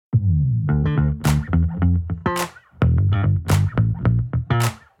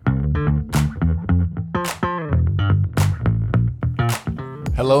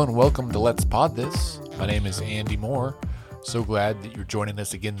Hello and welcome to Let's Pod This. My name is Andy Moore. So glad that you're joining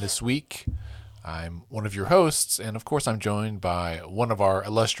us again this week. I'm one of your hosts, and of course I'm joined by one of our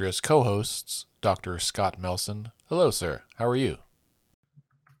illustrious co-hosts, Dr. Scott Melson. Hello, sir. How are you?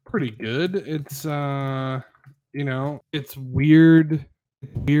 Pretty good. It's it's weird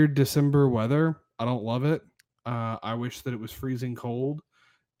December weather. I don't love it. I wish that it was freezing cold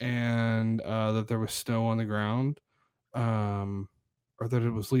and that there was snow on the ground. Or that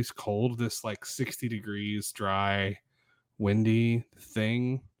it was at least cold. This like 60 degrees, dry, windy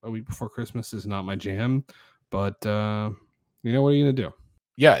thing a week before Christmas is not my jam. But what are you gonna do?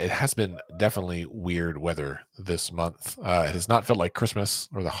 Yeah, it has been definitely weird weather this month. It has not felt like Christmas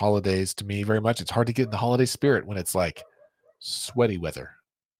or the holidays to me very much. It's hard to get in the holiday spirit when it's like sweaty weather.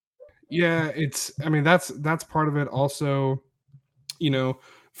 Yeah, that's part of it. Also,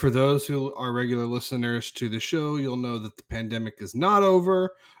 for those who are regular listeners to the show, you'll know that the pandemic is not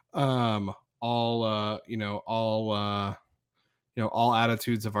over. All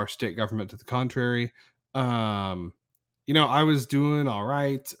attitudes of our state government to the contrary. I was doing all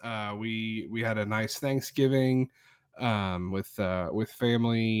right. We had a nice Thanksgiving with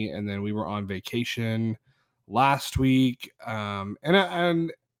family, and then we were on vacation last week. I've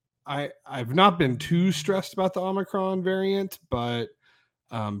not been too stressed about the Omicron variant, but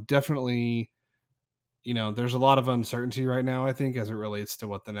definitely, there's a lot of uncertainty right now, I think, as it relates to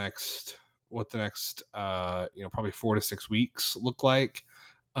what the next probably 4 to 6 weeks look like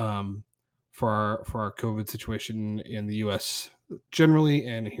for our COVID situation in the US generally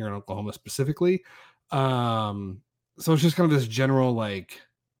and here in Oklahoma specifically. So it's just kind of this general, like,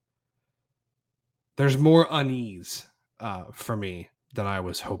 there's more unease for me than I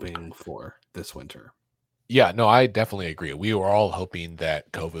was hoping for this winter. Yeah, no, I definitely agree. We were all hoping that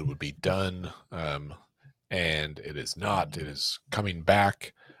COVID would be done, and it is not. It is coming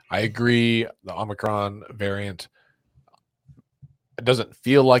back. I agree. The Omicron variant, it doesn't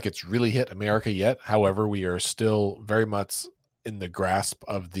feel like it's really hit America yet. However, we are still very much in the grasp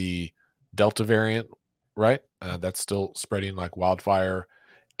of the Delta variant, right? That's still spreading like wildfire,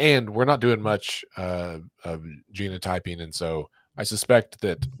 and we're not doing much of genotyping, and so I suspect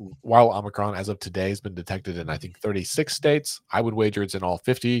that while Omicron, as of today, has been detected in, I think, 36 states, I would wager it's in all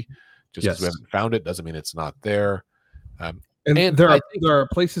 50. Just because we haven't found it doesn't mean it's not there. And there are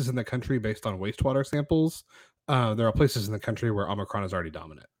places in the country based on wastewater samples. There are places in the country where Omicron is already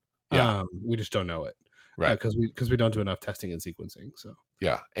dominant. Yeah, we just don't know it, right? Because we don't do enough testing and sequencing. So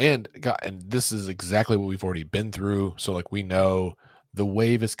yeah, and this is exactly what we've already been through. So like we know the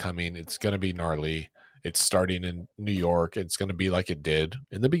wave is coming. It's going to be gnarly. It's starting in New York. It's going to be like it did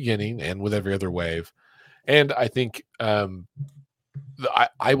in the beginning and with every other wave. And I think I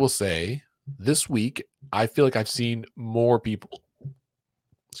will say this week, I feel like I've seen more people.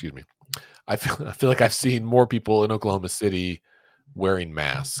 Excuse me. I feel like I've seen more people in Oklahoma City wearing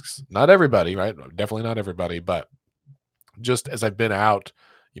masks. Not everybody, right? Definitely not everybody, but just as I've been out,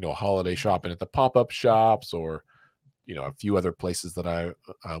 holiday shopping at the pop-up shops or a few other places that I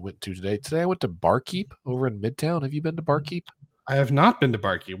went to today. Today I went to Barkeep over in Midtown. Have you been to Barkeep? I have not been to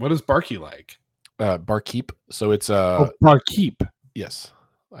Barkeep. What is Barkeep like? Barkeep. So it's Barkeep. Yes,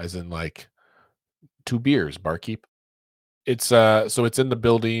 as in like 2 beers. Barkeep. It's so it's in the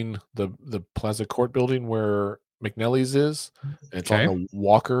building, the Plaza Court building where McNelly's is, and it's on the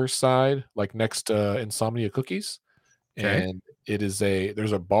Walker side, like next to Insomnia Cookies. Okay. And there's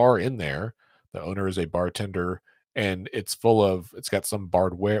a bar in there. The owner is a bartender, and it's got some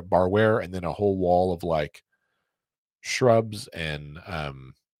barware and then a whole wall of like shrubs and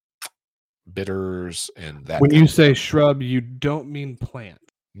bitters and that. When you say shrub, you don't mean plant.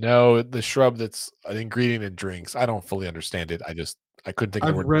 No, the shrub that's an ingredient in drinks. I don't fully understand it. I couldn't think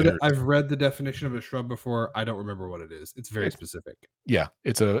of the word bitters. I've read the definition of a shrub before. I don't remember what it is. It's very specific. Yeah,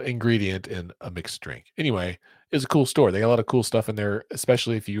 it's an ingredient in a mixed drink. Anyway, it's a cool store. They got a lot of cool stuff in there,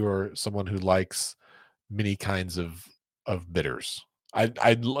 especially if you are someone who likes many kinds of bitters.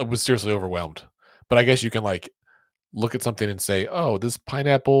 I was seriously overwhelmed, but I guess you can like look at something and say, "Oh, this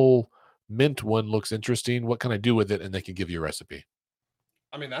pineapple mint one looks interesting. What can I do with it?" And they can give you a recipe.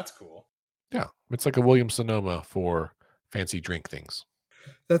 I mean, that's cool. Yeah, it's like a Williams Sonoma for fancy drink things.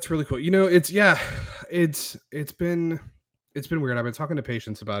 That's really cool. It's been weird. I've been talking to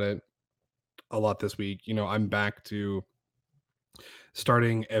patients about it a lot this week. I'm back to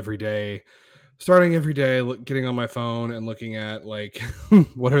starting every day, getting on my phone and looking at like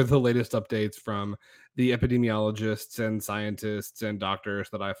what are the latest updates from the epidemiologists and scientists and doctors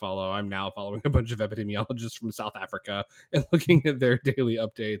that I follow. I'm now following a bunch of epidemiologists from South Africa and looking at their daily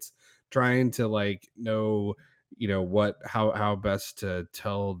updates, trying to like know how best to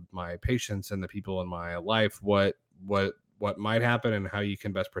tell my patients and the people in my life what might happen and how you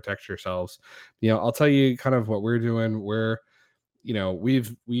can best protect yourselves. I'll tell you kind of what we're doing. We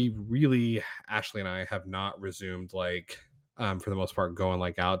really, Ashley and I have not resumed, like, for the most part, going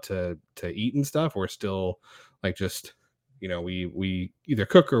like out to eat and stuff. We're still like just, we either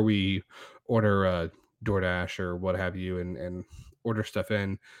cook or we order DoorDash or what have you, and order stuff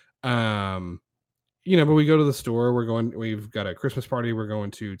in. um but we go to the store. We've got a Christmas party we're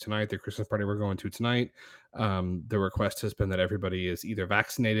going to tonight. The Christmas party we're going to tonight. The request has been that everybody is either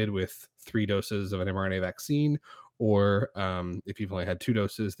vaccinated with 3 doses of an mRNA vaccine, or if you've only had 2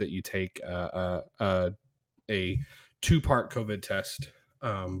 doses, that you take a 2-part COVID test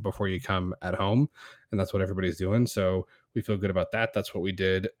before you come at home. And that's what everybody's doing. So we feel good about that. That's what we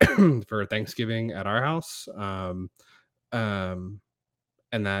did for Thanksgiving at our house. And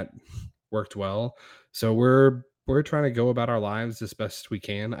that worked well. So we're trying to go about our lives as best we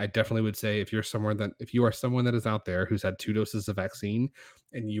can. I definitely would say if you are someone that is out there who's had 2 doses of vaccine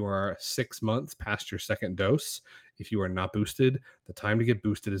and you are 6 months past your second dose, if you are not boosted, the time to get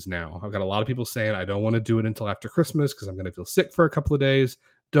boosted is now. I've got a lot of people saying I don't want to do it until after Christmas because I'm going to feel sick for a couple of days.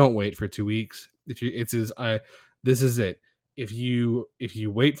 Don't wait for 2 weeks. This is it. If you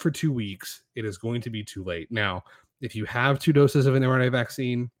wait for 2 weeks, it is going to be too late. Now, if you have 2 doses of an mRNA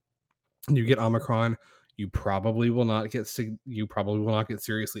vaccine and you get Omicron, you probably will not get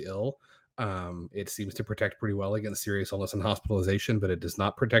seriously ill. It seems to protect pretty well against serious illness and hospitalization, but it does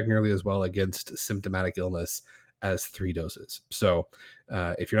not protect nearly as well against symptomatic illness as 3 doses. So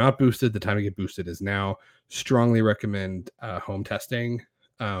if you're not boosted, the time to get boosted is now. Strongly recommend home testing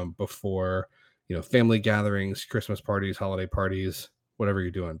before family gatherings, Christmas parties, holiday parties, whatever you're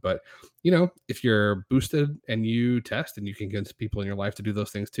doing. But if you're boosted and you test and you can get people in your life to do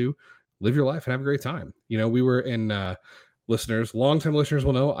those things too, live your life and have a great time. We were in longtime listeners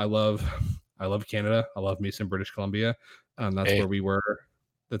will know I love Canada. I love me some British Columbia. That's where we were.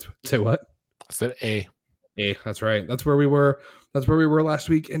 Say what? I said A. That's right. That's where we were. That's where we were last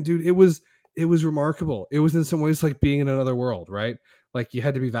week. And dude, it was remarkable. It was in some ways like being in another world, right? Like you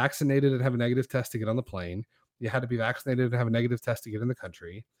had to be vaccinated and have a negative test to get on the plane. You had to be vaccinated and have a negative test to get in the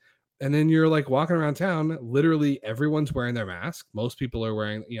country. And then you're like walking around town. Literally everyone's wearing their mask. Most people are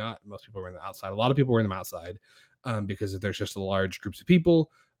wearing them outside. A lot of people wearing them outside because there's just large groups of people.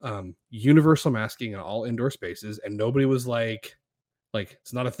 Universal masking in all indoor spaces. And nobody was like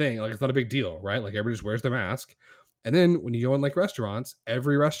it's not a thing. Like it's not a big deal, right? Like everybody just wears their mask. And then when you go in like restaurants,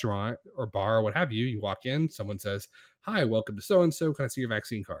 every restaurant or bar or what have you, you walk in, someone says, "Hi, welcome to so-and-so. Can I see your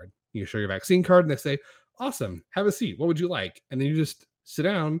vaccine card?" You show your vaccine card and they say, "Awesome. Have a seat. What would you like?" And then you just sit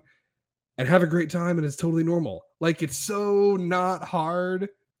down and have a great time. And it's totally normal. Like it's so not hard.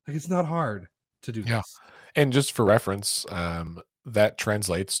 Like it's not hard to do this. And just for reference, that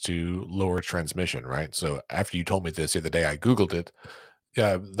translates to lower transmission, right? So after you told me this the other day, I Googled it.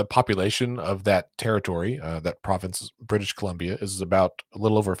 The population of that territory, that province, British Columbia, is about a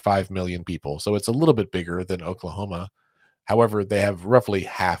little over 5 million people. So it's a little bit bigger than Oklahoma. However, they have roughly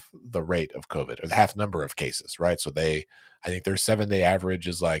half the rate of COVID, or the half number of cases, right? So I think their 7-day average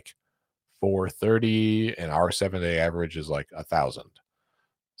is like 430, and our 7-day average is like 1,000.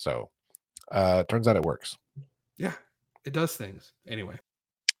 So turns out it works. Yeah, it does things. Anyway.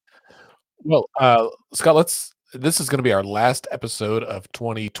 Well, Scott, this is going to be our last episode of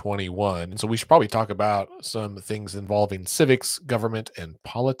 2021. So we should probably talk about some things involving civics, government, and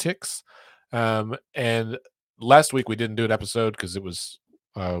politics. And last week we didn't do an episode because it was,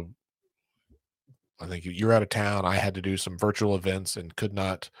 I think you're out of town. I had to do some virtual events and could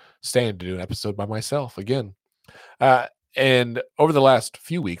not stand to do an episode by myself again. And over the last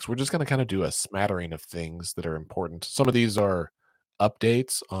few weeks, we're just going to kind of do a smattering of things that are important. Some of these are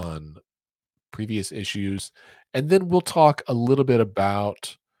updates on previous issues, and then we'll talk a little bit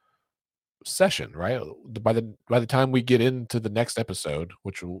about session, right? By the time we get into the next episode,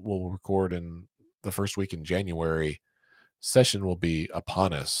 which we'll record in the first week in January, session will be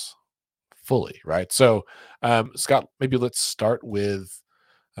upon us fully, right? So, Scott, maybe let's start with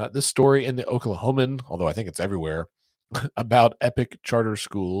this story in the Oklahoman, although I think it's everywhere, about Epic Charter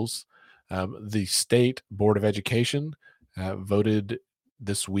Schools. The State Board of Education voted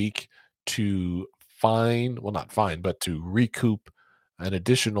this week to to recoup an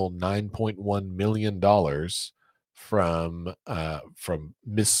additional $9.1 million from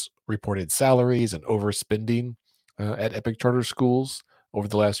misreported salaries and overspending at Epic Charter Schools over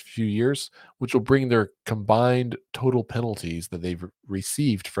the last few years, which will bring their combined total penalties that they've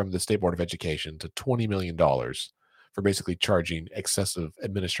received from the State Board of Education to $20 million for basically charging excessive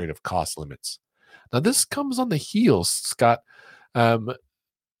administrative cost limits. Now, this comes on the heels, Scott, um,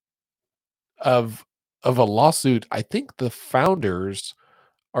 of a lawsuit. I think the founders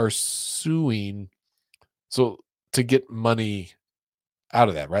are suing so to get money out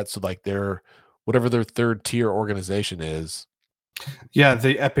of that, right? So like their whatever their third tier organization is. Yeah,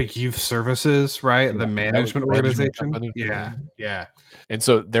 the Epic Youth Services, right? Yeah, The that was management the management organization. company. Yeah, yeah. And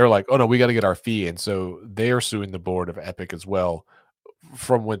so they're like, "Oh no, we got to get our fee." And so they are suing the board of Epic as well,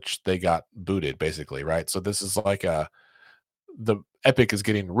 from which they got booted, basically, right? So this is like the Epic is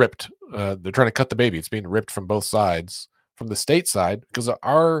getting ripped. They're trying to cut the baby. It's being ripped from both sides, from the state side, because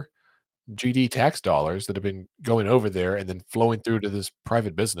our GD tax dollars that have been going over there and then flowing through to this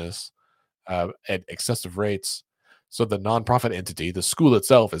private business at excessive rates. So the nonprofit entity, the school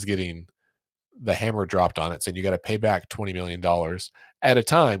itself, is getting the hammer dropped on it, saying you got to pay back $20 million at a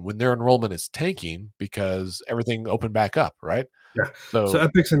time when their enrollment is tanking because everything opened back up, right? Yeah. So So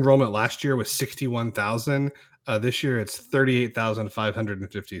Epic's enrollment last year was 61,000. This year it's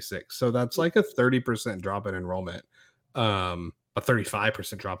 38,556. So that's like a 30% drop in enrollment. A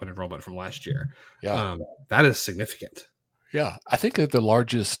 35% drop in enrollment from last year. yeah, That is significant. yeah, I think they're the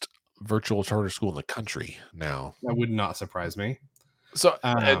largest virtual charter school in the country now. That would not surprise me. So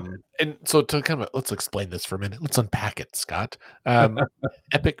Um, and so to kind of let's explain this for a minute. Let's unpack it, Scott.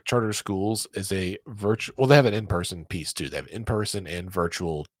 Epic Charter Schools is a virtual. Well, they have an in-person piece too. They have in-person and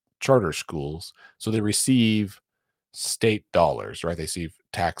virtual charter schools. So they receive state dollars, right? They receive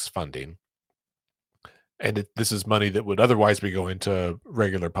tax funding, and this is money that would otherwise be going to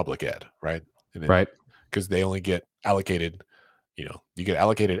regular public ed, right? right. Because they only get allocated. You get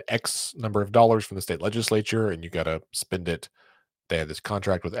allocated X number of dollars from the state legislature, and you got to spend it. They had this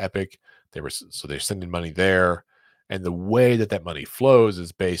contract with Epic. So they're sending money there, and the way that that money flows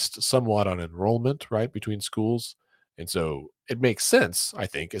is based somewhat on enrollment, right, between schools. And so it makes sense, I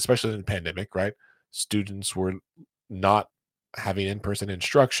think, especially in the pandemic, right? Students were not having in-person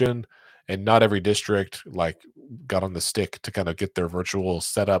instruction, and not every district like got on the stick to kind of get their virtual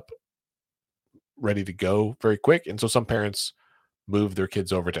setup ready to go very quick. And so some parents moved their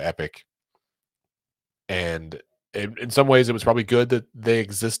kids over to Epic, and in some ways it was probably good that they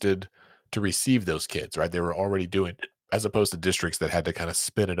existed to receive those kids, right? They were already doing it, as opposed to districts that had to kind of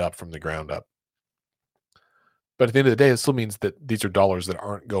spin it up from the ground up. But at the end of the day, it still means that these are dollars that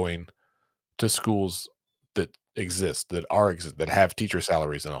aren't going to schools that exist, that have teacher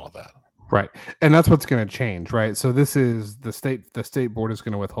salaries and all of that. Right. And that's what's going to change, right? So this is the state board is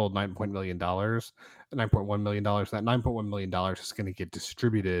going to withhold $9.1 million. $9.1 million. That $9.1 million is going to get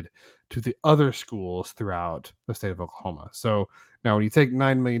distributed to the other schools throughout the state of Oklahoma. So now when you take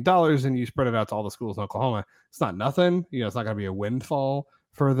 $9 million and you spread it out to all the schools in Oklahoma, it's not nothing. It's not going to be a windfall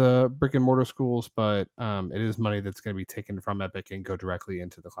for the brick and mortar schools, but it is money that's going to be taken from Epic and go directly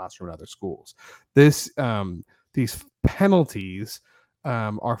into the classroom in other schools. These penalties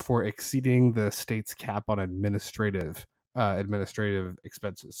are for exceeding the state's cap on administrative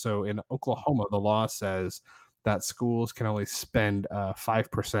expenses. So in Oklahoma, the law says that schools can only spend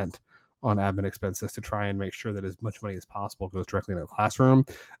 5% on admin expenses to try and make sure that as much money as possible goes directly into the classroom.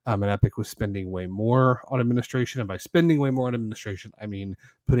 And Epic was spending way more on administration. And by spending way more on administration, I mean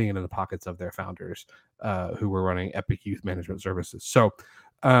putting it in the pockets of their founders who were running Epic Youth Management Services. So,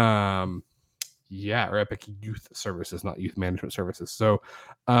 or Epic Youth Services, not Youth Management Services. So,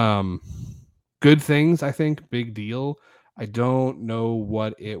 good things, I think. Big deal. I don't know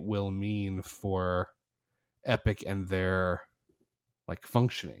what it will mean for Epic and their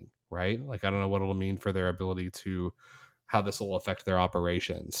functioning, right? I don't know what it'll mean for their ability to how this will affect their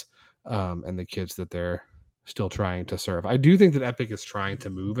operations and the kids that they're still trying to serve. I do think that Epic is trying to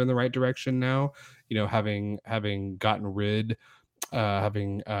move in the right direction now. Having gotten rid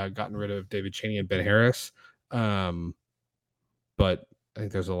of David Cheney and Ben Harris, but I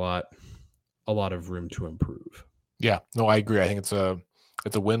think there's a lot of room to improve. Yeah, no, I agree. I think it's a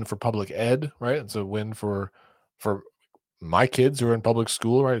win for public ed, right? It's a win for my kids who are in public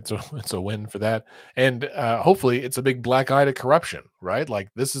school, right? It's a win for that, and hopefully it's a big black eye to corruption, right? Like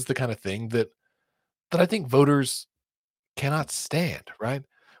this is the kind of thing that I think voters cannot stand, right?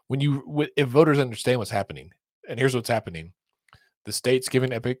 If voters understand what's happening, and here's what's happening: the state's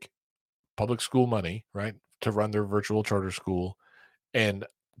giving Epic public school money, right, to run their virtual charter school, and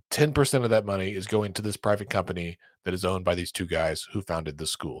 10% of that money is going to this private company that is owned by these two guys who founded the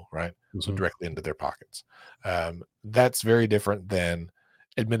school, right? So directly into their pockets. That's very different than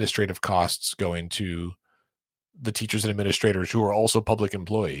administrative costs going to the teachers and administrators who are also public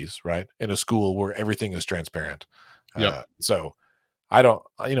employees, right? In a school where everything is transparent. Yep. So I don't,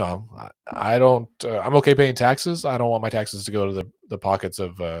 I don't. I'm okay paying taxes. I don't want my taxes to go to the pockets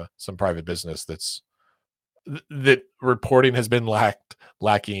of some private business that reporting has been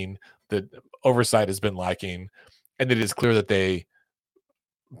lacking, that oversight has been lacking, and it is clear that they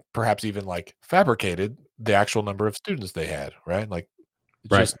perhaps even like fabricated the actual number of students they had. Right? Like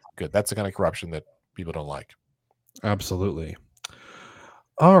it's Right. just good. That's the kind of corruption that people don't like. Absolutely.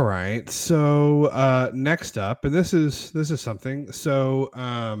 All right. So next up, and this is something. So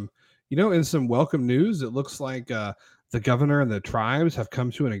in some welcome news, it looks like the governor and the tribes have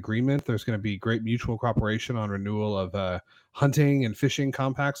come to an agreement. There's going to be great mutual cooperation on renewal of hunting and fishing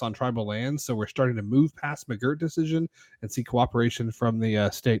compacts on tribal lands. So we're starting to move past McGirt decision and see cooperation from the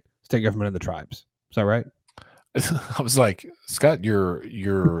state government and the tribes. Is that right? I was like, Scott,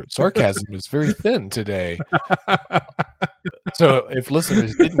 your sarcasm is very thin today. So if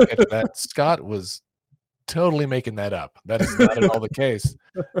listeners didn't catch that, Scott was totally making that up. That is not at all the case.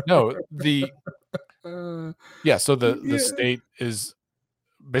 No, so the Yeah. state is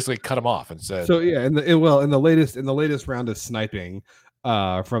basically cut him off and said, So yeah, in the latest round of sniping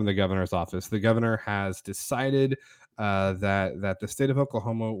from the governor's office, the governor has decided that the state of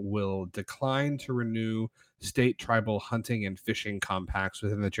Oklahoma will decline to renew state tribal hunting and fishing compacts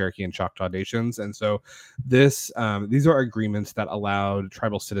within the Cherokee and Choctaw Nations, and so these are agreements that allowed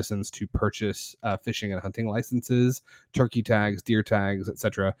tribal citizens to purchase fishing and hunting licenses, turkey tags, deer tags,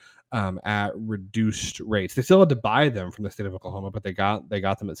 etc. At reduced rates. They still had to buy them from the state of Oklahoma, but they got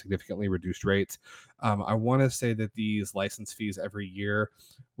them at significantly reduced rates. I want to say that these license fees every year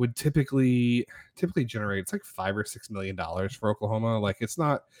would typically generate, it's like $5 or $6 million for Oklahoma. Like it's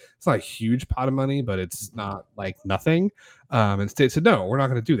not a huge pot of money, but it's not like nothing. And state said no, we're not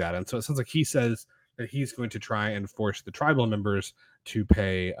going to do that. And so it sounds like he says that he's going to try and force the tribal members to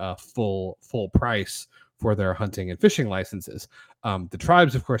pay a full price for their hunting and fishing licenses. The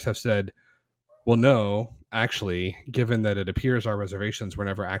tribes, of course, have said, well, no, actually, given that it appears our reservations were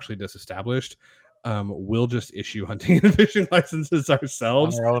never actually disestablished, we'll just issue hunting and fishing licenses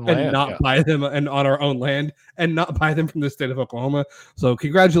ourselves on our own and land, not buy them and on our own land and not buy them from the state of Oklahoma. So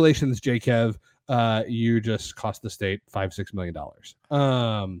congratulations, JKev. You just cost the state $5-6 million.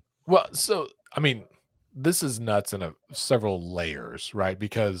 Well, so I mean, this is nuts in several layers, right?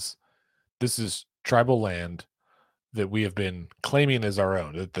 Because this is tribal land that we have been claiming as our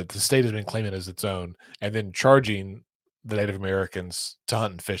own, that the state has been claiming as its own, and then charging the Native Americans to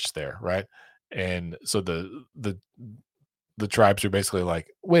hunt and fish there, right? And so the tribes are basically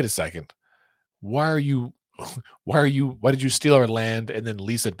like, wait a second, why did you steal our land and then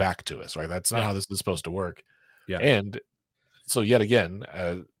lease it back to us, right? That's not how this is supposed to work. Yeah. And so yet again,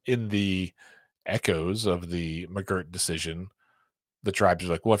 in the echoes of the McGirt decision, the tribes are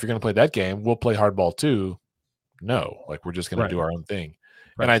like, well, if you're going to play that game, we'll play hardball too. No, like we're just going to do our own thing.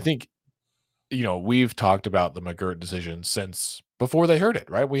 Right. And I think, we've talked about the McGirt decision since before they heard it,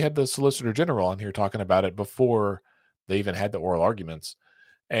 right? We had the Solicitor General on here talking about it before they even had the oral arguments.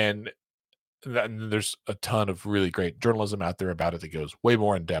 And there's a ton of really great journalism out there about it that goes way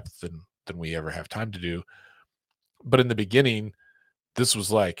more in depth than we ever have time to do. But in the beginning, this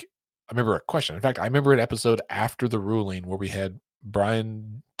was like, I remember a question. In fact, I remember an episode after the ruling where we had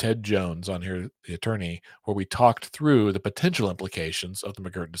Brian Ted Jones on here, the attorney, where we talked through the potential implications of the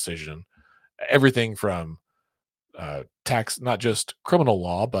McGirt decision. Everything from tax, not just criminal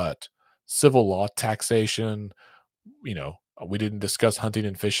law, but civil law, taxation. We didn't discuss hunting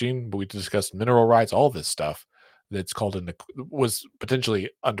and fishing, but we discussed mineral rights, all this stuff that's was potentially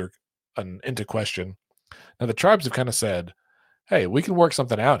into question. Now the tribes have kind of said, hey, we can work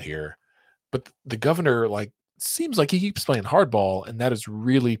something out here. But the governor, seems like he keeps playing hardball, and that is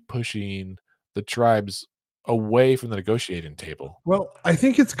really pushing the tribes away from the negotiating table. Well, I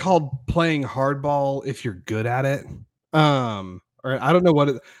think it's called playing hardball if you're good at it. Or I don't know what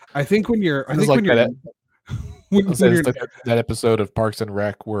it. I think when you're. I think like when you're. That episode of Parks and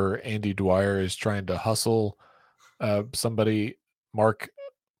Rec where Andy Dwyer is trying to hustle somebody, Mark,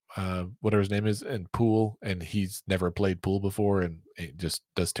 whatever his name is, in pool, and he's never played pool before, and it just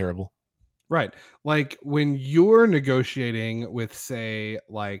does terrible. Right. Like when you're negotiating with, say,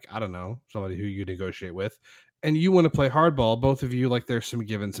 like, I don't know, somebody who you negotiate with, and you want to play hardball, both of you, like there's some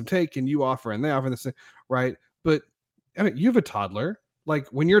give and some take, and you offer and they offer this thing, right? But I mean, you have a toddler. Like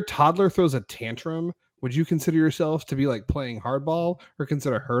when your toddler throws a tantrum, would you consider yourself to be like playing hardball or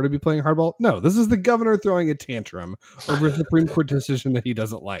consider her to be playing hardball? No, this is the governor throwing a tantrum over a Supreme Court decision that he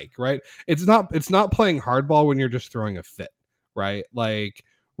doesn't like, right? It's not playing hardball when you're just throwing a fit, right? Like,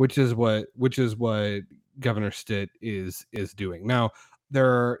 which is what Governor Stitt is doing. Now, there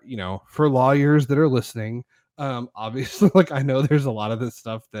are, for lawyers that are listening, Obviously, like I know there's a lot of this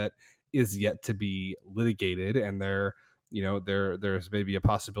stuff that is yet to be litigated, and there's maybe a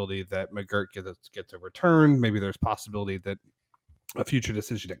possibility that McGirt gets overturned. Maybe there's possibility that a future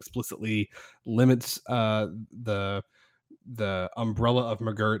decision explicitly limits the umbrella of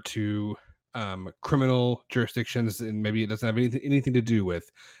McGirt to criminal jurisdictions, and maybe it doesn't have anything to do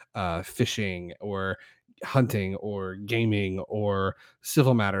with fishing or hunting or gaming or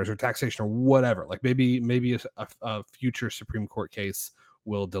civil matters or taxation or whatever. Like maybe a future Supreme Court case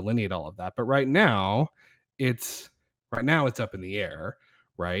will delineate all of that. But it's right now it's up in the air,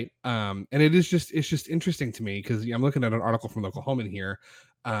 right? And it's just interesting to me because I'm looking at an article from Oklahoma here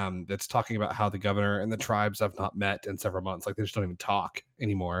that's talking about how the governor and the tribes have not met in several months. Like they just don't even talk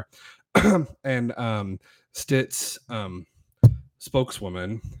anymore. And Stitt's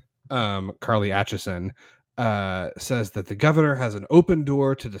spokeswoman, Carly Atchison, says that the governor has an open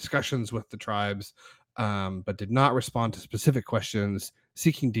door to discussions with the tribes, but did not respond to specific questions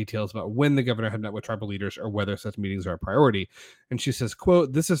seeking details about when the governor had met with tribal leaders or whether such meetings are a priority. And she says,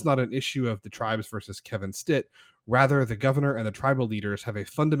 quote, "This is not an issue of the tribes versus Kevin Stitt. Rather, the governor and the tribal leaders have a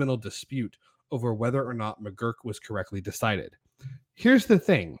fundamental dispute over whether or not McGurk was correctly decided." Here's the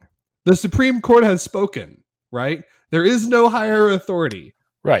thing. The Supreme Court has spoken, right? There is no higher authority.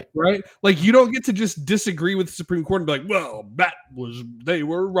 Right. Like you don't get to just disagree with the Supreme Court and be like, well, they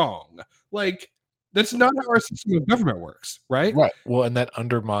were wrong. Like that's not how our system of government works, right? Right. Well, and that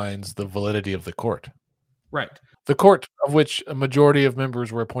undermines the validity of the court. Right. The court of which a majority of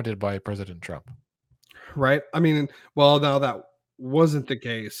members were appointed by President Trump. Right. I mean, well, now that wasn't the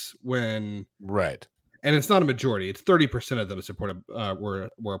case when. Right. And it's not a majority. It's 30% of them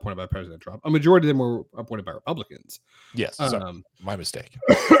were appointed by President Trump. A majority of them were appointed by Republicans. Yes. My mistake.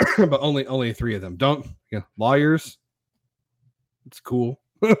 But only 3 of them. Lawyers. It's cool.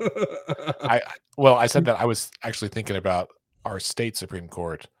 I said that I was actually thinking about our state Supreme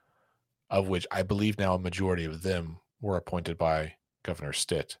Court, of which I believe now a majority of them were appointed by Governor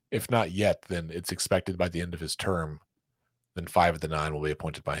Stitt. If not yet, then it's expected by the end of his term, then 5 of the 9 will be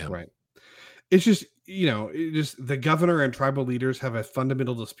appointed by him. Right. It's just, the governor and tribal leaders have a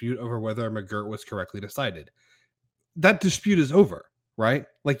fundamental dispute over whether McGirt was correctly decided. That dispute is over, right?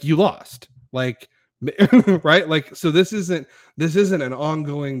 Like you lost, like, right? Like, so this isn't an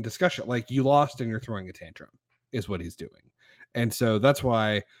ongoing discussion. Like you lost and you're throwing a tantrum is what he's doing. And so that's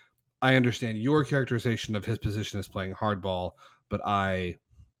why I understand your characterization of his position as playing hardball, but I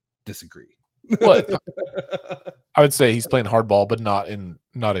disagree. Well, I would say he's playing hardball, but not in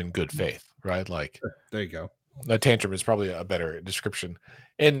good faith. Right, like there you go. The tantrum is probably a better description.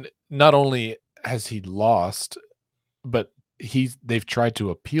 And not only has he lost, but they've tried to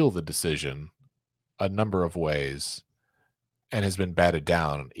appeal the decision a number of ways, and has been batted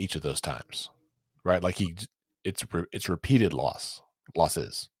down each of those times. Right, like it's repeated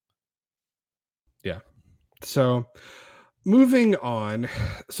losses. Yeah. So moving on.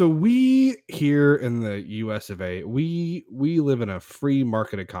 So we here in the US of A, we live in a free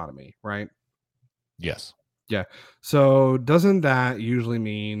market economy, right? Yes. Yeah. So doesn't that usually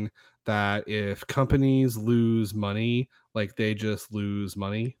mean that if companies lose money, like they just lose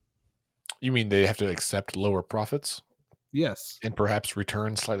money? You mean they have to accept lower profits? Yes. And perhaps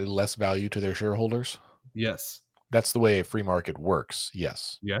return slightly less value to their shareholders? Yes. That's the way a free market works.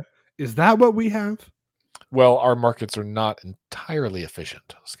 Yes. Yeah. Is that what we have? Well, our markets are not entirely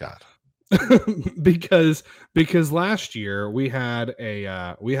efficient, Scott. because last year we had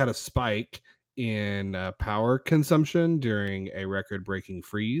a spike in power consumption during a record-breaking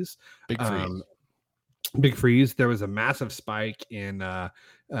freeze. Big freeze. There was a massive spike in the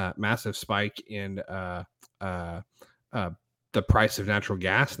price of natural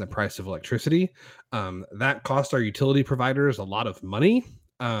gas and the price of electricity. That cost our utility providers a lot of money.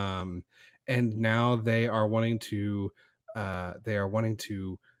 And now they are wanting to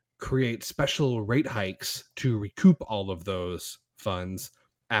create special rate hikes to recoup all of those funds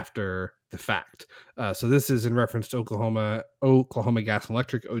after the fact. So this is in reference to Oklahoma Gas and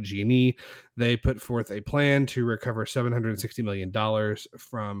Electric, OG&E. They put forth a plan to recover $760 million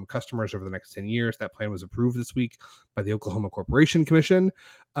from customers over the next 10 years. That plan was approved this week by the Oklahoma Corporation Commission.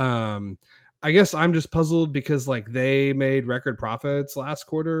 I guess I'm just puzzled because like they made record profits last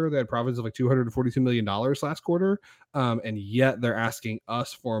quarter. They had profits of like $242 million last quarter. And yet they're asking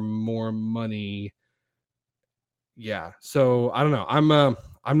us for more money. Yeah. So I don't know.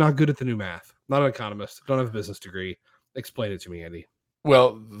 I'm not good at the new math. Not an economist. Don't have a business degree. Explain it to me, Andy.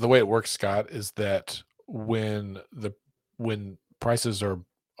 Well, the way it works, Scott, is that when prices are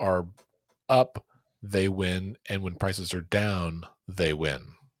up, they win, and when prices are down, they win.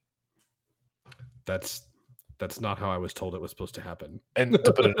 That's That's not how I was told it was supposed to happen. And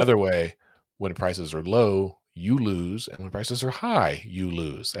to put it another way, when prices are low, you lose, and when prices are high, you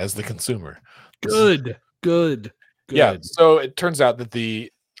lose as the consumer. Good, good, Yeah, good. so it turns out that I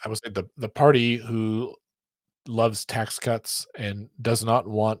would say the party who loves tax cuts and does not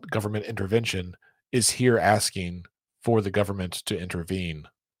want government intervention is here asking for the government to intervene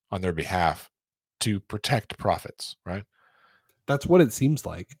on their behalf to protect profits, right? That's what it seems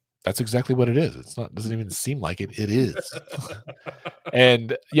like. That's exactly what it is. It's not doesn't even seem like it. It is.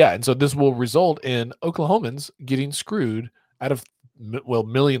 And yeah, and so this will result in Oklahomans getting screwed out of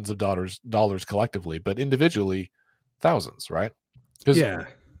millions of dollars collectively, but individually thousands, right? Because Yeah.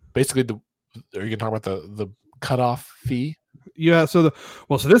 basically are you gonna talk about the cutoff fee? Yeah, so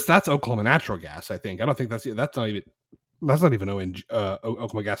that's Oklahoma Natural Gas, I think. I don't think that's not even ONG,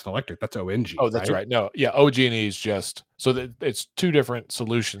 Oklahoma Gas and Electric. That's ONG, Oh, that's right. No, yeah, OG&E is just so that it's two different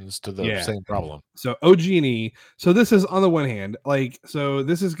solutions to the Yeah. same problem. So OG&E. So this is on the one hand, so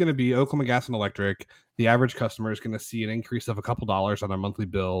this is going to be Oklahoma Gas and Electric. The average customer is going to see an increase of a couple dollars on their monthly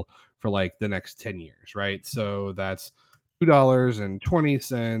bill for like the next 10 years, right? So that's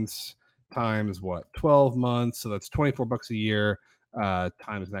 $2.20 times what? 12 months. So that's $24 a year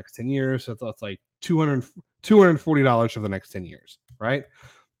times the next 10 years. So that's like $240 for the next 10 years, right?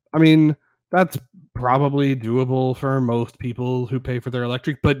 I mean, that's probably doable for most people who pay for their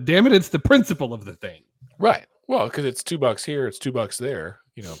electric, but damn it, it's the principle of the thing. Right. Well, because it's $2 here, it's $2 there.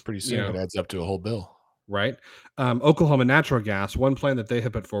 Pretty soon Yeah. it adds up to a whole bill. Right. Oklahoma Natural Gas, one plan that they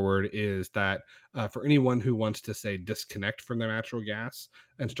have put forward is that for anyone who wants to, say, disconnect from their natural gas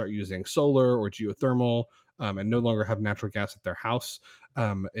and start using solar or geothermal and no longer have natural gas at their house,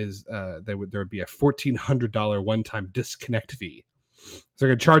 there would be a $1,400 one-time disconnect fee. So they're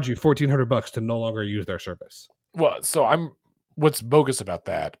going to charge you $1,400 to no longer use their service. Well, so what's bogus about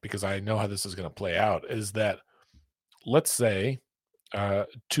that, because I know how this is going to play out, is that let's say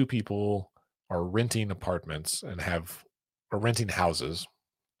two people are renting apartments or renting houses,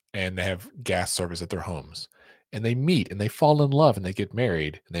 and they have gas service at their homes, and they meet and they fall in love and they get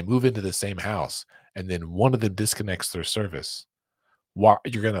married and they move into the same house, and then one of them disconnects their service. Why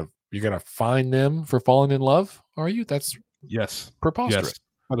you're gonna fine them for falling in love? Are you? That's Yes. preposterous. Yes.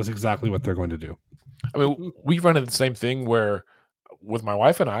 That is exactly what they're going to do. I mean, we run into the same thing where with my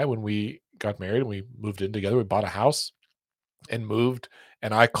wife and I, when we got married and we moved in together, we bought a house and moved,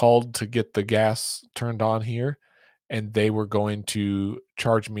 and I called to get the gas turned on here, and they were going to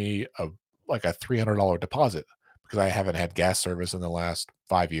charge me a $300 deposit because I haven't had gas service in the last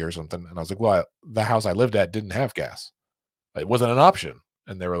 5 years or something. And I was like, well, the house I lived at didn't have gas. It wasn't an option.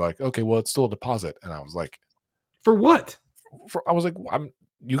 And they were like, okay, well, it's still a deposit. And I was like, for what? I was like,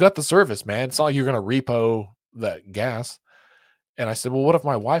 you got the service, man. It's not like you're going to repo that gas. And I said, well, what if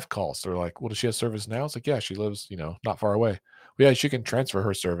my wife calls? They're like, well, does she have service now? It's like, yeah, she lives, not far away. Well, yeah, she can transfer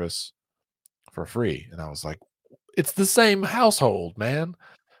her service for free. And I was like, it's the same household, man.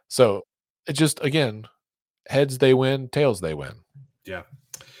 So it just, again, heads they win, tails they win. Yeah.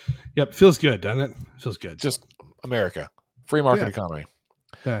 Yep. Feels good, doesn't it? Feels good. Just America, free market economy.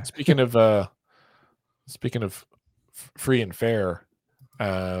 Yeah. Speaking of free and fair,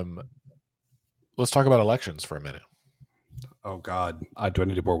 let's talk about elections for a minute. Oh God, do I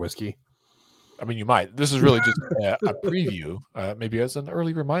need to pour whiskey? I mean, you might. This is really just a preview, maybe as an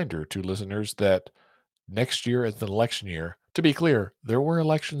early reminder to listeners that next year is an election year. To be clear, there were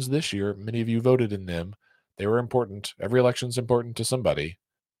elections this year. Many of you voted in them. They were important. Every election is important to somebody.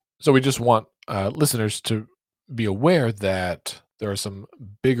 So we just want listeners to be aware that there are some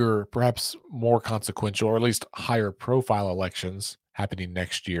bigger, perhaps more consequential, or at least higher profile elections happening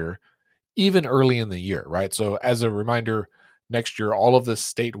next year, even early in the year, right? So as a reminder, next year, all of the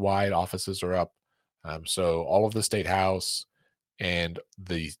statewide offices are up. So all of the state house and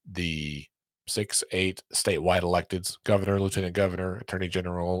the 6-8 statewide electeds, governor, lieutenant governor, attorney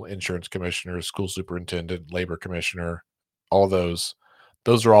general, insurance commissioner, school superintendent, labor commissioner, all those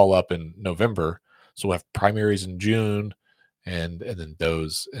are all up in November. So we'll have primaries in June and then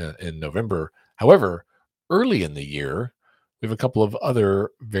those in November. However, early in the year, we have a couple of other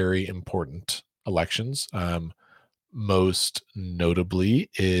very important elections. Most notably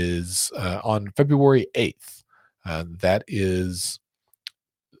is on February 8th. That is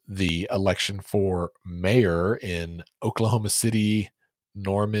the election for mayor in Oklahoma City,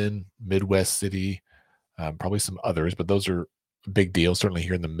 Norman, Midwest City, probably some others, but those are big deals, certainly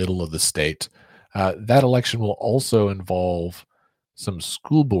here in the middle of the state. That election will also involve some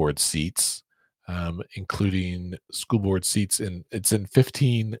school board seats, including school board seats in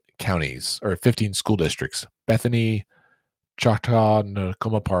 15 counties or 15 school districts: Bethany, Choctaw,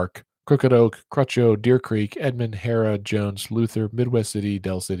 Nakoma Park, Crooked Oak, Crutcho, Deer Creek, Edmond, Hara, Jones, Luther, Midwest City,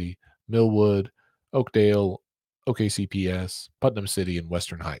 Dell City, Millwood, Oakdale, OKCPS, Putnam City, and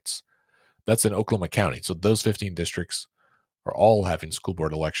Western Heights. That's in Oklahoma County. So those 15 districts are all having school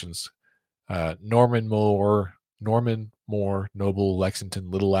board elections. Norman, Moore, Noble,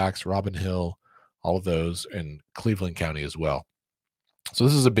 Lexington, Little Axe, Robin Hill, all of those, and Cleveland County as well. So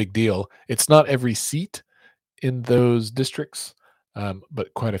this is a big deal. It's not every seat in those districts,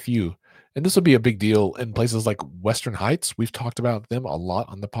 but quite a few. And this will be a big deal in places like Western Heights. We've talked about them a lot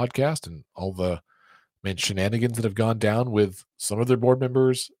on the podcast and all the shenanigans that have gone down with some of their board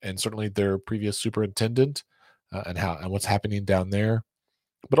members and certainly their previous superintendent and what's happening down there.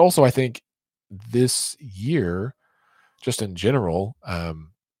 But also, I think this year, just in general,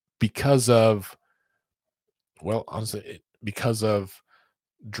 because of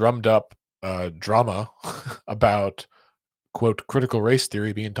drummed up drama about quote critical race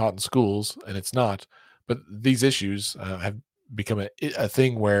theory being taught in schools, and it's not. But these issues have become a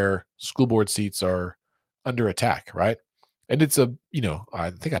thing where school board seats are under attack, right? And it's I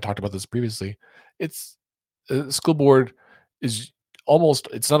think I talked about this previously. It's school board is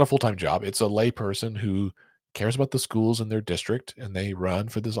it's not a full-time job. It's a lay person who cares about the schools in their district, and they run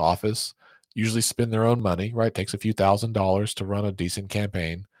for this office, usually spend their own money, right? It takes a few $1,000s to run a decent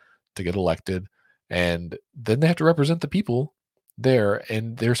campaign to get elected. And then they have to represent the people there,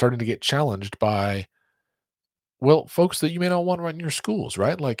 and they're starting to get challenged by, folks that you may not want running your schools,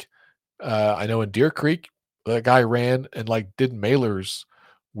 right? Like, I know in Deer Creek, a guy ran and did mailers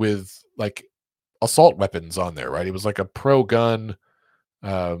with assault weapons on there, right? He was like a pro-gun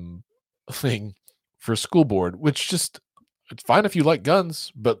thing for school board, which it's fine if you like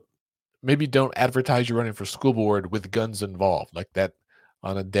guns, but maybe don't advertise you're running for school board with guns involved like that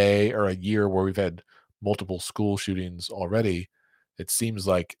on a day or a year where we've had multiple school shootings already. It seems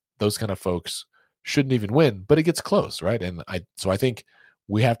like those kind of folks shouldn't even win, but it gets close, right? And I think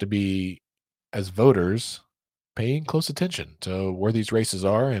we have to be, as voters, paying close attention to where these races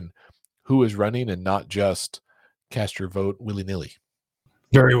are and who is running, and not just cast your vote willy-nilly.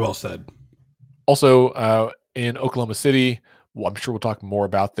 Very well said. Also, in Oklahoma City, I'm sure we'll talk more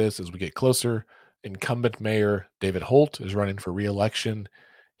about this as we get closer. Incumbent Mayor David Holt is running for re-election.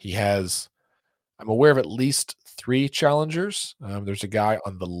 He has, I'm aware of at least 3 challengers. There's a guy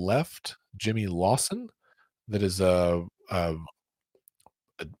on the left, Jimmy Lawson, that is at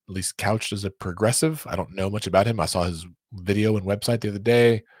least couched as a progressive. I don't know much about him. I saw his video and website the other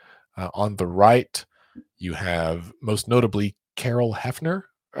day. On the right, you have most notably Carol Hefner,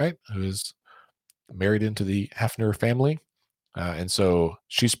 right, who is married into the Hefner family. And so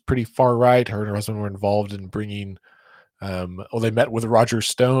she's pretty far right. Her and her husband were involved in bringing, they met with Roger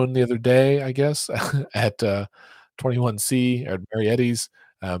Stone the other day, I guess, at 21C at Marietta's.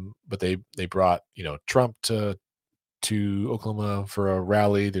 But they brought, Trump to Oklahoma for a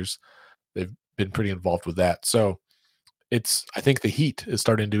rally. They've been pretty involved with that. So I think the heat is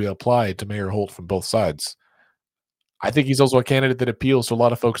starting to be applied to Mayor Holt from both sides. I think he's also a candidate that appeals to a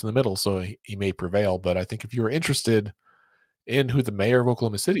lot of folks in the middle, so he may prevail. But I think if you are interested in who the mayor of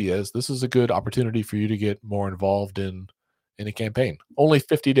Oklahoma City is, this is a good opportunity for you to get more involved in a campaign. Only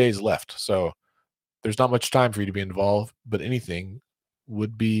 50 days left, so there's not much time for you to be involved, but anything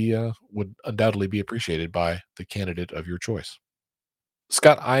would undoubtedly be appreciated by the candidate of your choice.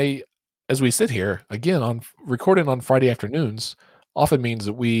 Scott, as we sit here again on recording on Friday afternoons, often means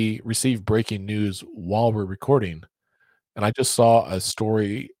that we receive breaking news while we're recording. And I just saw a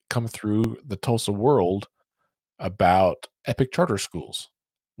story come through the Tulsa World about Epic Charter Schools,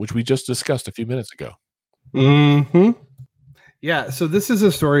 which we just discussed a few minutes ago. Mm-hmm. Yeah, so this is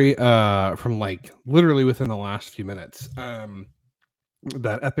a story from literally within the last few minutes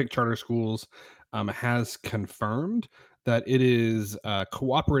that Epic Charter Schools has confirmed that it is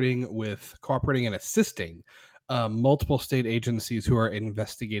cooperating and assisting multiple state agencies who are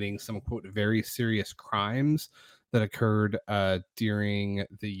investigating some, quote, very serious crimes that occurred during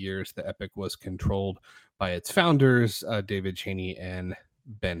the years that Epic was controlled by its founders, David Cheney and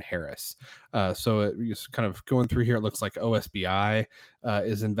Ben Harris. So it just kind of going through here, it looks like OSBI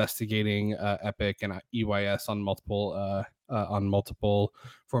is investigating Epic and EYS on multiple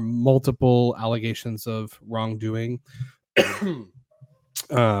allegations of wrongdoing. These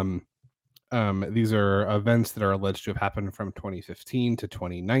are events that are alleged to have happened from 2015 to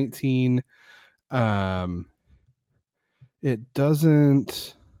 2019. It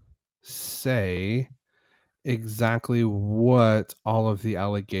doesn't say exactly what all of the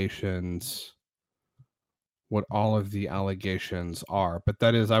allegations are, but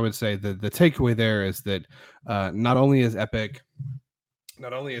that is, I would say, the takeaway there is that not only is Epic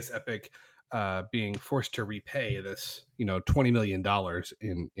not only is Epic being forced to repay this, $20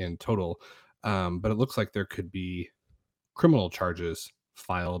 million in total, but it looks like there could be criminal charges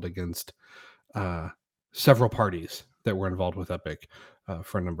filed against several parties that were involved with Epic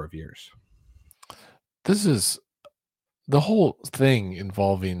for a number of years. This is the whole thing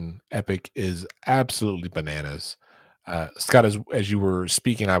involving Epic is absolutely bananas. Scott, as you were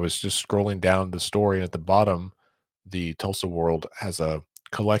speaking, I was just scrolling down the story, and at the bottom, the Tulsa World has a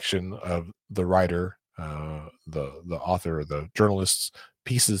collection of the writer, the author, the journalist's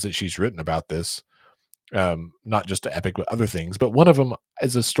pieces that she's written about this. Not just to Epic, but other things. But one of them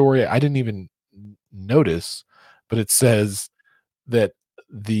is a story I didn't even notice, but it says that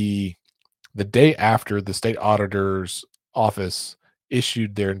the day after the state auditor's office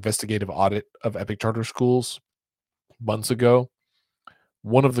issued their investigative audit of Epic charter schools months ago,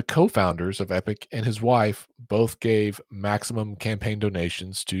 one of the co-founders of Epic and his wife both gave maximum campaign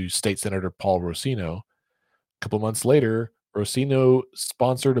donations to State Senator Paul Rosino. A couple months later, Rosino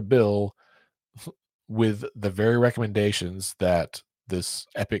sponsored a bill with the very recommendations that this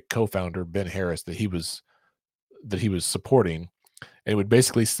Epic co-founder Ben Harris that he was supporting, and it would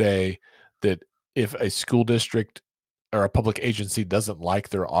basically say that if a school district or a public agency doesn't like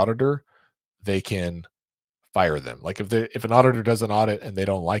their auditor, they can fire them. Like if an auditor does an audit and they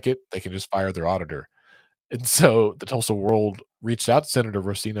don't like it, they can just fire their auditor. And so the Tulsa World reached out to Senator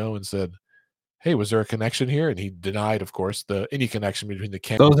Rosino and said, "Hey, was there a connection here?" And he denied, of course, any connection between the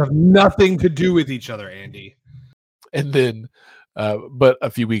campaign. Those have nothing to do with each other, Andy. And then, but a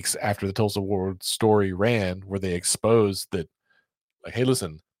few weeks after the Tulsa World story ran, where they exposed that, like, hey,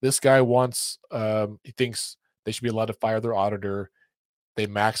 listen, this guy wants, he thinks they should be allowed to fire their auditor. They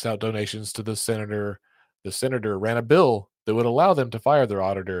maxed out donations to the senator. The senator ran a bill that would allow them to fire their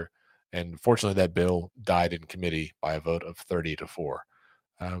auditor. And fortunately, that bill died in committee by a vote of 30-4.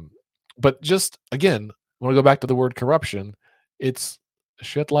 But just, again, I want to go back to the word corruption. It's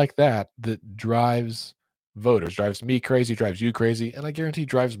shit like that that drives voters, drives me crazy, drives you crazy, and I guarantee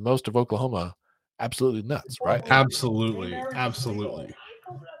drives most of Oklahoma absolutely nuts, right? Absolutely.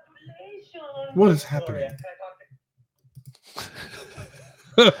 What is happening?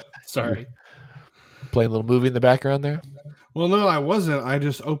 Sorry. Playing a little movie in the background there? Well, no, I wasn't. I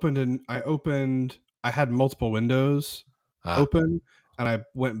just opened I had multiple windows open, and I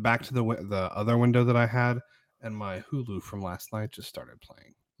went back to the other window that I had, and my Hulu from last night just started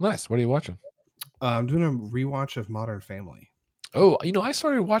playing. Nice. What are you watching? I'm doing a rewatch of Modern Family. Oh, I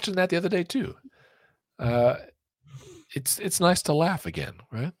started watching that the other day too. It's nice to laugh again,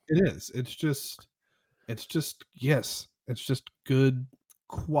 right? It is. It's just yes. It's just good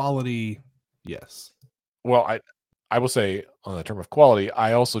quality. Yes. Well, I will say, on the term of quality,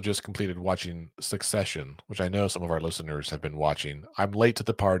 I also just completed watching Succession, which I know some of our listeners have been watching. I'm late to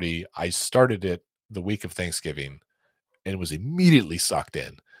the party. I started it the week of Thanksgiving and was immediately sucked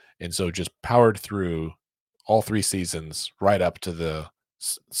in. And so just powered through all 3 seasons right up to the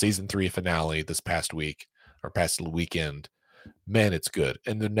season 3 finale this past week or past weekend. Man, it's good.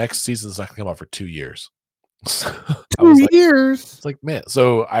 And the next season's not going to come out for 2 years. 2 years. It's like, man.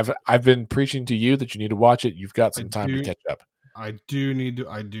 So I've been preaching to you that you need to watch it. You've got some time to catch up. I do need to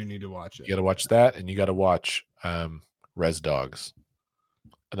watch it. You got to watch that, and you got to watch Res Dogs,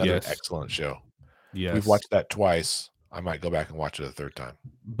 another excellent show. Yes, we've watched that twice. I might go back and watch it a third time.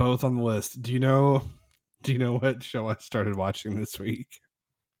 Both on the list. Do you know what show I started watching this week?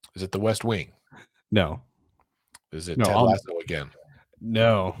 Is it The West Wing? No. Is it Ted Lasso again?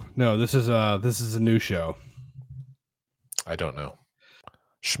 No. This is a new show. I don't know.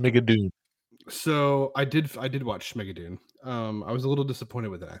 Schmigadoon. So I did watch Schmigadoon. I was a little disappointed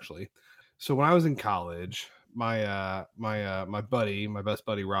with it, actually. So when I was in college, my buddy, my best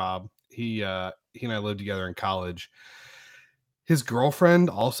buddy Rob, he and I lived together in college. His girlfriend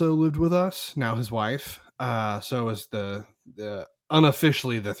also lived with us. Now his wife. So as the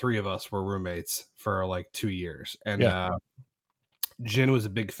unofficially the 3 of us were roommates for like 2 years, and Jen was a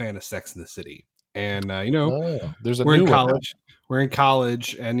big fan of Sex and the City. And we're in college. We're in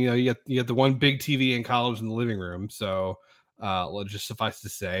college, and you get the one big TV in college in the living room. So just suffice to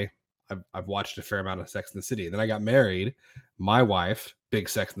say, I've watched a fair amount of Sex and the City. Then I got married. My wife, big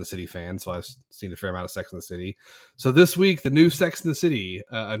Sex and the City fan, so I've seen a fair amount of Sex and the City. So this week, the new Sex and the City,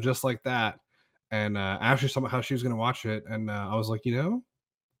 just like that. And Ashley told me how she was going to watch it, and I was like,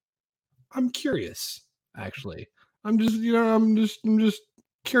 I'm curious. Actually, I'm just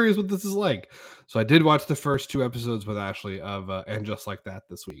curious what this is like. So I did watch the first 2 episodes with Ashley of And Just Like That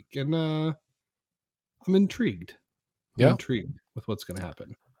this week, and I'm intrigued. I'm intrigued with what's going to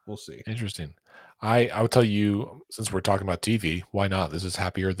happen. We'll see. Interesting. I would tell you, since we're talking about TV, why not? This is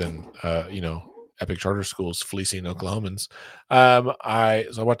happier than Epic Charter Schools fleecing Oklahomans. I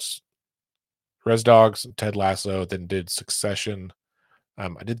watched Res Dogs, Ted Lasso, then did Succession.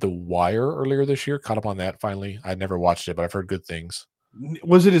 I did The Wire earlier this year. Caught up on that finally. I never watched it, but I've heard good things.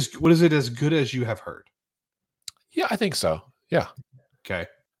 Was it as good as you have heard? Yeah, I think so. Yeah, Okay.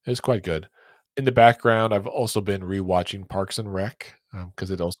 it was quite good. In the background, I've also been rewatching Parks and Rec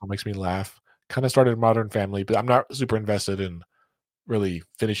because it also makes me laugh. Kind of started Modern Family, but I'm not super invested in really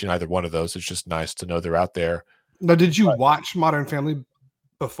finishing either one of those. It's just nice to know they're out there. Now, did you watch Modern Family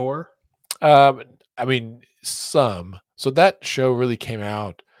before? I mean, some. So that show really came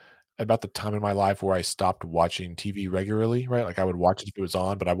out about the time in my life where I stopped watching TV regularly, right? Like I would watch it if it was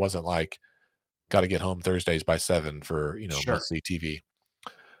on, but I wasn't like, got to get home Thursdays by 7 for, Sure. must-see TV.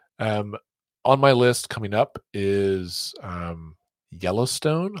 Um, on my list coming up is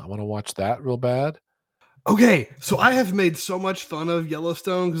Yellowstone. I want to watch that real bad. Okay, so I have made so much fun of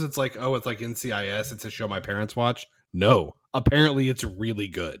Yellowstone because it's like, oh, it's like NCIS. It's a show my parents watch. No, apparently it's really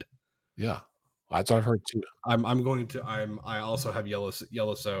good. Yeah, that's what I've heard too. I also have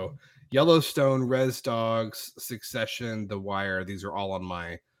Yellowstone, Res Dogs, Succession, The Wire. These are all on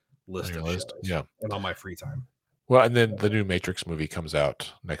my On list your of list, shows yeah. and on my free time. Well, and then the new Matrix movie comes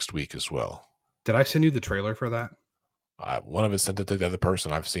out next week as well. Did I send you the trailer for that? One of us sent it to the other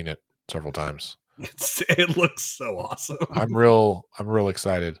person. I've seen it several times. It looks so awesome. I'm real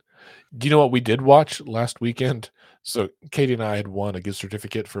excited. Do you know what we did watch last weekend? So Katie and I had won a gift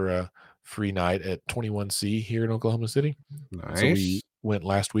certificate for a free night at 21C here in Oklahoma City. So we Nice. went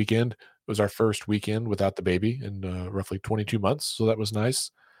last weekend. It was our first weekend without the baby in roughly 22 months. So that was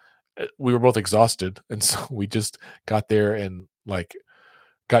nice. We were both exhausted. And so we just got there and like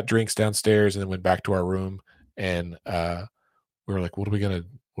got drinks downstairs and then went back to our room. And we were like, what are we going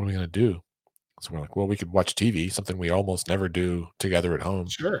to do? So we're like, well, we could watch TV, something we almost never do together at home.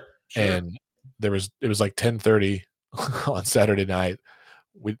 Sure. And it was like 10:30 on Saturday night.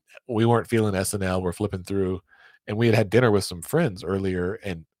 We weren't feeling SNL. We're flipping through, and we had dinner with some friends earlier.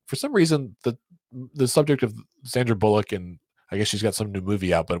 And for some reason, the subject of Sandra Bullock, and I guess she's got some new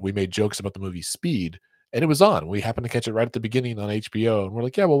movie out, but we made jokes about the movie Speed, and it was on. We happened to catch it right at the beginning on HBO, and we're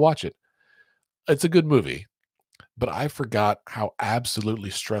like, yeah, we'll watch it. It's a good movie, but I forgot how absolutely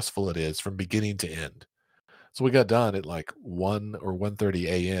stressful it is from beginning to end. So we got done at like 1 or 1:30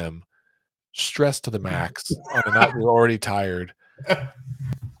 a.m., stressed to the max on a night we were already tired.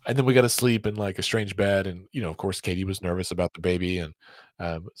 And then we got to sleep in like a strange bed. And, of course, Katie was nervous about the baby. And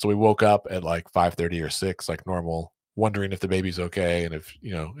so we woke up at like 5:30 or 6, like normal, wondering if the baby's okay. And if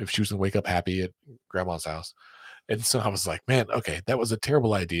she was going to wake up happy at grandma's house. And so I was like, man, okay, that was a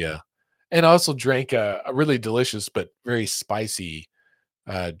terrible idea. And I also drank a really delicious but very spicy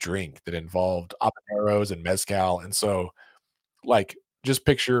drink that involved habaneros and mezcal. And so, like, just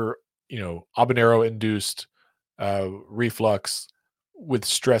picture, habanero induced reflux with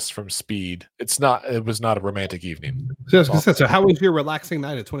stress from speed. It was not a romantic evening. So how was your relaxing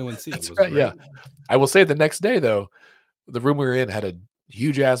night at 21C? That's Was right. it Yeah. great? I will say the next day though, the room we were in had a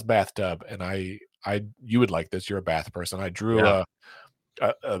huge ass bathtub, and you would like this. You're a bath person. I drew Yeah.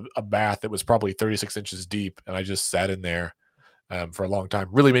 a bath that was probably 36 inches deep, and I just sat in there for a long time.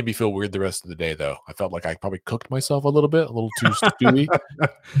 Really made me feel weird the rest of the day, though. I felt like I probably cooked myself a little bit, a little too stewy.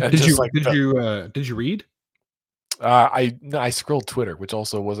 Did you read? I scrolled Twitter, which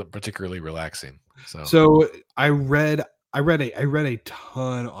also wasn't particularly relaxing. So I read a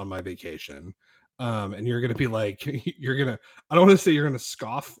ton on my vacation. And you're gonna be like, I don't want to say you're gonna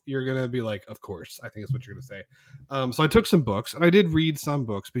scoff. You're gonna be like, of course, I think is what you're gonna say. So I took some books and I did read some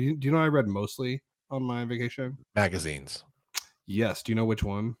books, but do you know I read mostly on my vacation? Magazines. Yes. Do you know which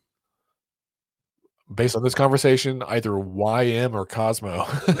one? Based on this conversation, either YM or Cosmo.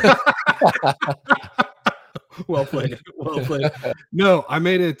 Well played. Well played. No, I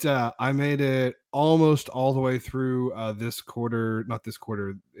made it almost all the way through this quarter, not this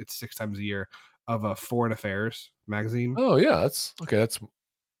quarter, it's 6 times a year of Foreign Affairs magazine. Oh yeah, that's okay. That's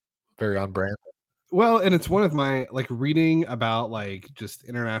very on brand. Well, and it's one of my like reading about like just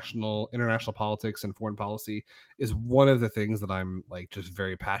international politics and foreign policy is one of the things that I'm like just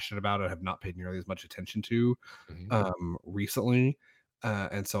very passionate about and have not paid nearly as much attention to recently.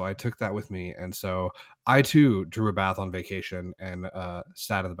 And so I took that with me. And so I too drew a bath on vacation and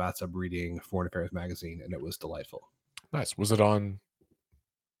sat in the bathtub reading Foreign Affairs magazine, and it was delightful. Nice. Was it on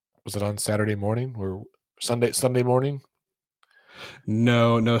Saturday morning or Sunday morning?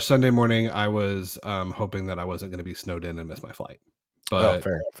 No, Sunday morning I was hoping that I wasn't going to be snowed in and miss my flight. But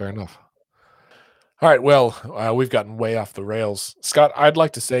fair enough. All right. Well, we've gotten way off the rails. Scott, I'd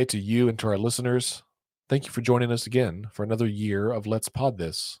like to say to you and to our listeners, thank you for joining us again for another year of Let's Pod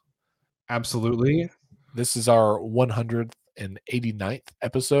This. Absolutely. This is our 189th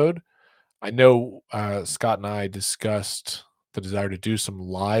episode. I know Scott and I discussed the desire to do some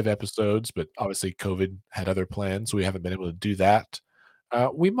live episodes, but obviously COVID had other plans. So we haven't been able to do that.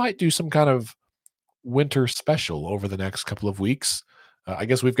 We might do some kind of winter special over the next couple of weeks. I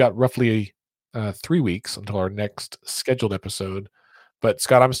guess we've got roughly 3 weeks until our next scheduled episode. But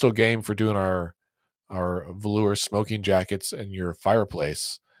Scott, I'm still game for doing our velour smoking jackets and your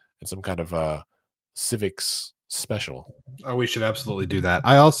fireplace and some kind of civics special. Oh, we should absolutely do that.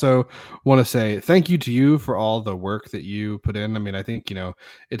 I also want to say thank you to you for all the work that you put in. I mean, I think,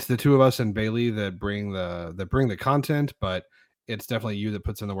 it's the two of us and Bailey that bring the content, but it's definitely you that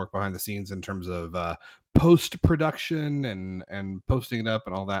puts in the work behind the scenes in terms of post production and posting it up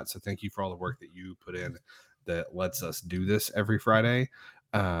and all that. So thank you for all the work that you put in that lets us do this every Friday.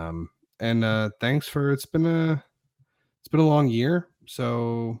 And thanks for it's been a long year,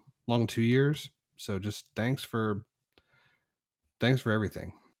 so long 2 years. So just thanks for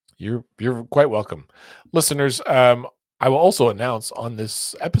everything. You're quite welcome. Listeners, I will also announce on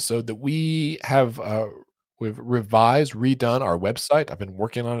this episode that we've redone our website. I've been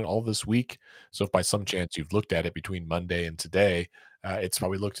working on it all this week. So if by some chance you've looked at it between Monday and today, it's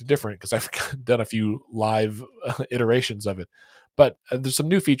probably looked different because I've done a few live iterations of it. But there's some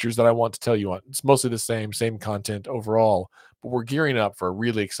new features that I want to tell you on. It's mostly the same content overall, but we're gearing up for a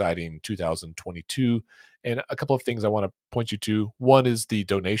really exciting 2022. And a couple of things I want to point you to. One is the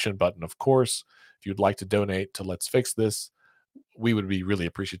donation button, of course. If you'd like to donate to Let's Fix This, we would be really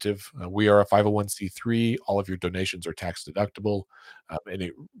appreciative. We are a 501c3. All of your donations are tax deductible, and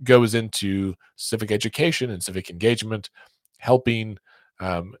it goes into civic education and civic engagement, helping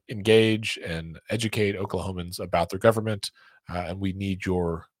engage and educate Oklahomans about their government. And we need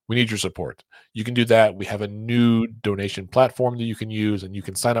your support. You can do that. We have a new donation platform that you can use, and you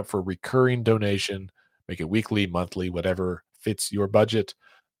can sign up for a recurring donation, make it weekly, monthly, whatever fits your budget.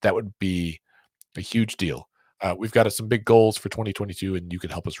 That would be a huge deal. We've got some big goals for 2022, and you can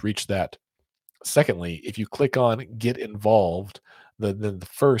help us reach that. Secondly, if you click on Get Involved, then the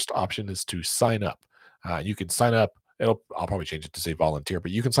first option is to sign up. You can sign up. I'll probably change it to say volunteer,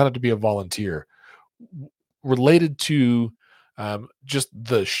 but you can sign up to be a volunteer related to just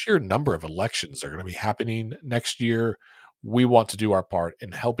the sheer number of elections that are going to be happening next year. We want to do our part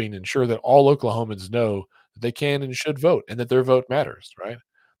in helping ensure that all Oklahomans know that they can and should vote and that their vote matters, right?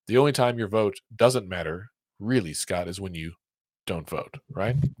 The only time your vote doesn't matter, really, Scott, is when you don't vote,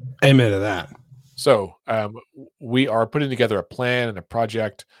 right? Amen to that. So we are putting together a plan and a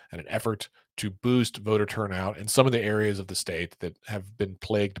project and an effort to boost voter turnout in some of the areas of the state that have been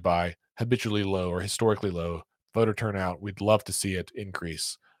plagued by habitually low or historically low voter turnout. We'd love to see it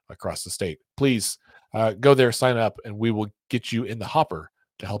increase across the state. Please go there, sign up, and we will get you in the hopper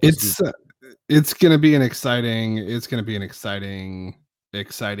to help us do that. It's going to be an exciting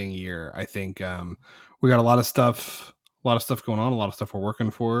year. I think we got a lot of stuff going on, a lot of stuff we're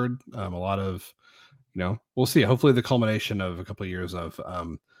working forward, a lot of, we'll see. Hopefully the culmination of a couple of years of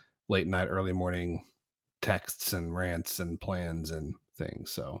late night, early morning texts and rants and plans and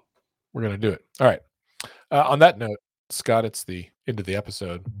things. So we're going to do it. All right. On that note, Scott, it's the end of the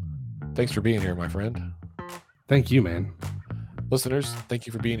episode. Thanks for being here, my friend. Thank you, man. Listeners, thank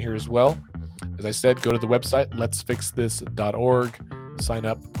you for being here as well. As I said, go to the website, letsfixthis.org, sign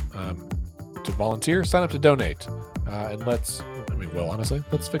up to volunteer, sign up to donate, and let's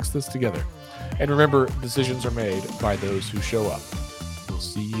fix this together. And remember, decisions are made by those who show up. We'll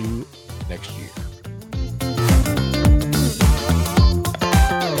see you next year.